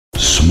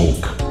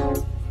smoke.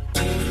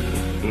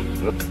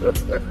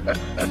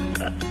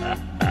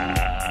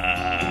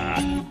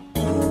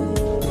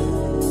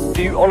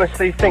 Do you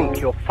honestly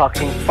think you're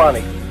fucking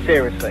funny?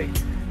 Seriously?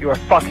 You're a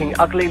fucking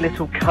ugly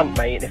little cunt,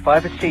 mate, and if I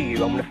ever see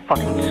you, I'm gonna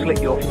fucking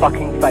slit your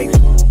fucking face.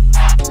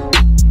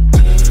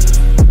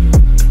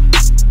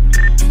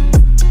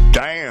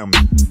 Damn.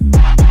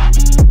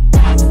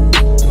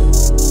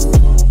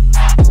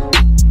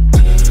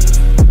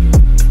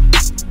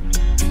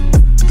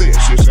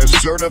 This is a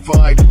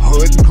certified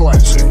hood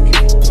classic.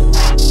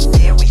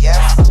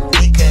 Serious,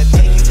 we could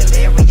make you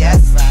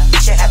delirious. You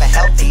should have a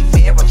healthy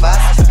fear of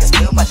us, cause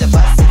too much of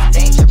us is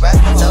dangerous.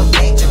 So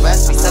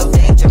dangerous, we so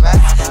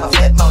dangerous. My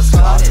flipmode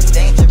squad is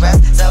dangerous.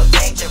 So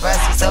dangerous,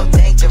 we so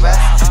dangerous.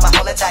 My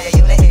whole entire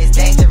unit is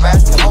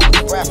dangerous. Come on,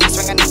 your breath, we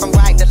swinging it from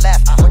right to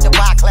left. With the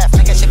wide cleft,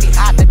 nigga should be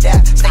hot to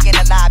death. Staying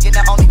alive, you're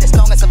the only the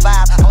strongest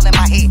survive. Holding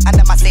my heat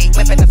under my seat,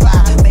 whipping the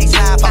fire.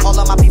 Baseline for all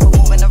of my people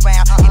moving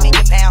around. Give me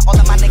your pound, all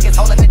of my niggas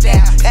holding it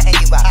down. Cutting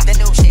you up, the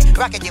new shit,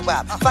 rocking you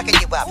up, fucking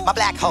you up. My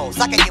black hole,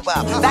 sucking you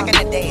up. Back in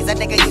the days, a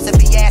nigga used to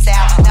be ass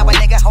out. Now a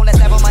nigga holding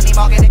several money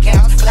market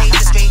accounts. Blaze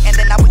the street, and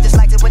then I would just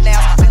like to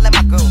announce. Feeling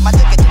my groove, my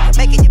jigger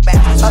making you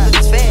bounce. Others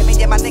is fair, me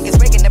and my niggas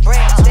breaking the bread.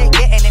 Stay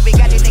getting it, we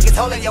got you niggas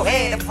holding your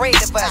head, afraid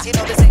of us. You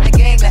know this ain't the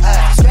game to us,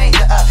 it's strange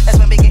to us. That's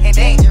when we getting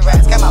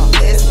dangerous. Come on,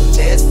 this.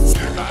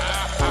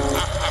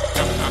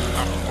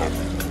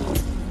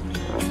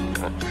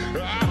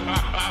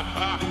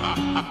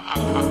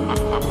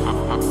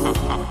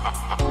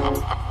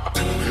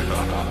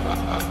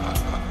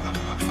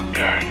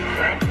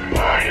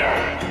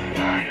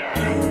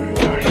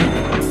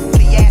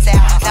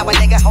 Now a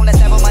nigga holding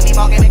several money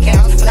market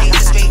accounts. Blaze the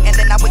street, and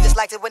then I would just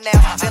like to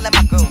announce. Feeling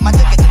my groove, my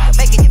jigger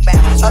making you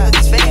bounce.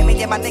 Others is fair, me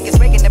and my niggas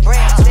breaking the bread.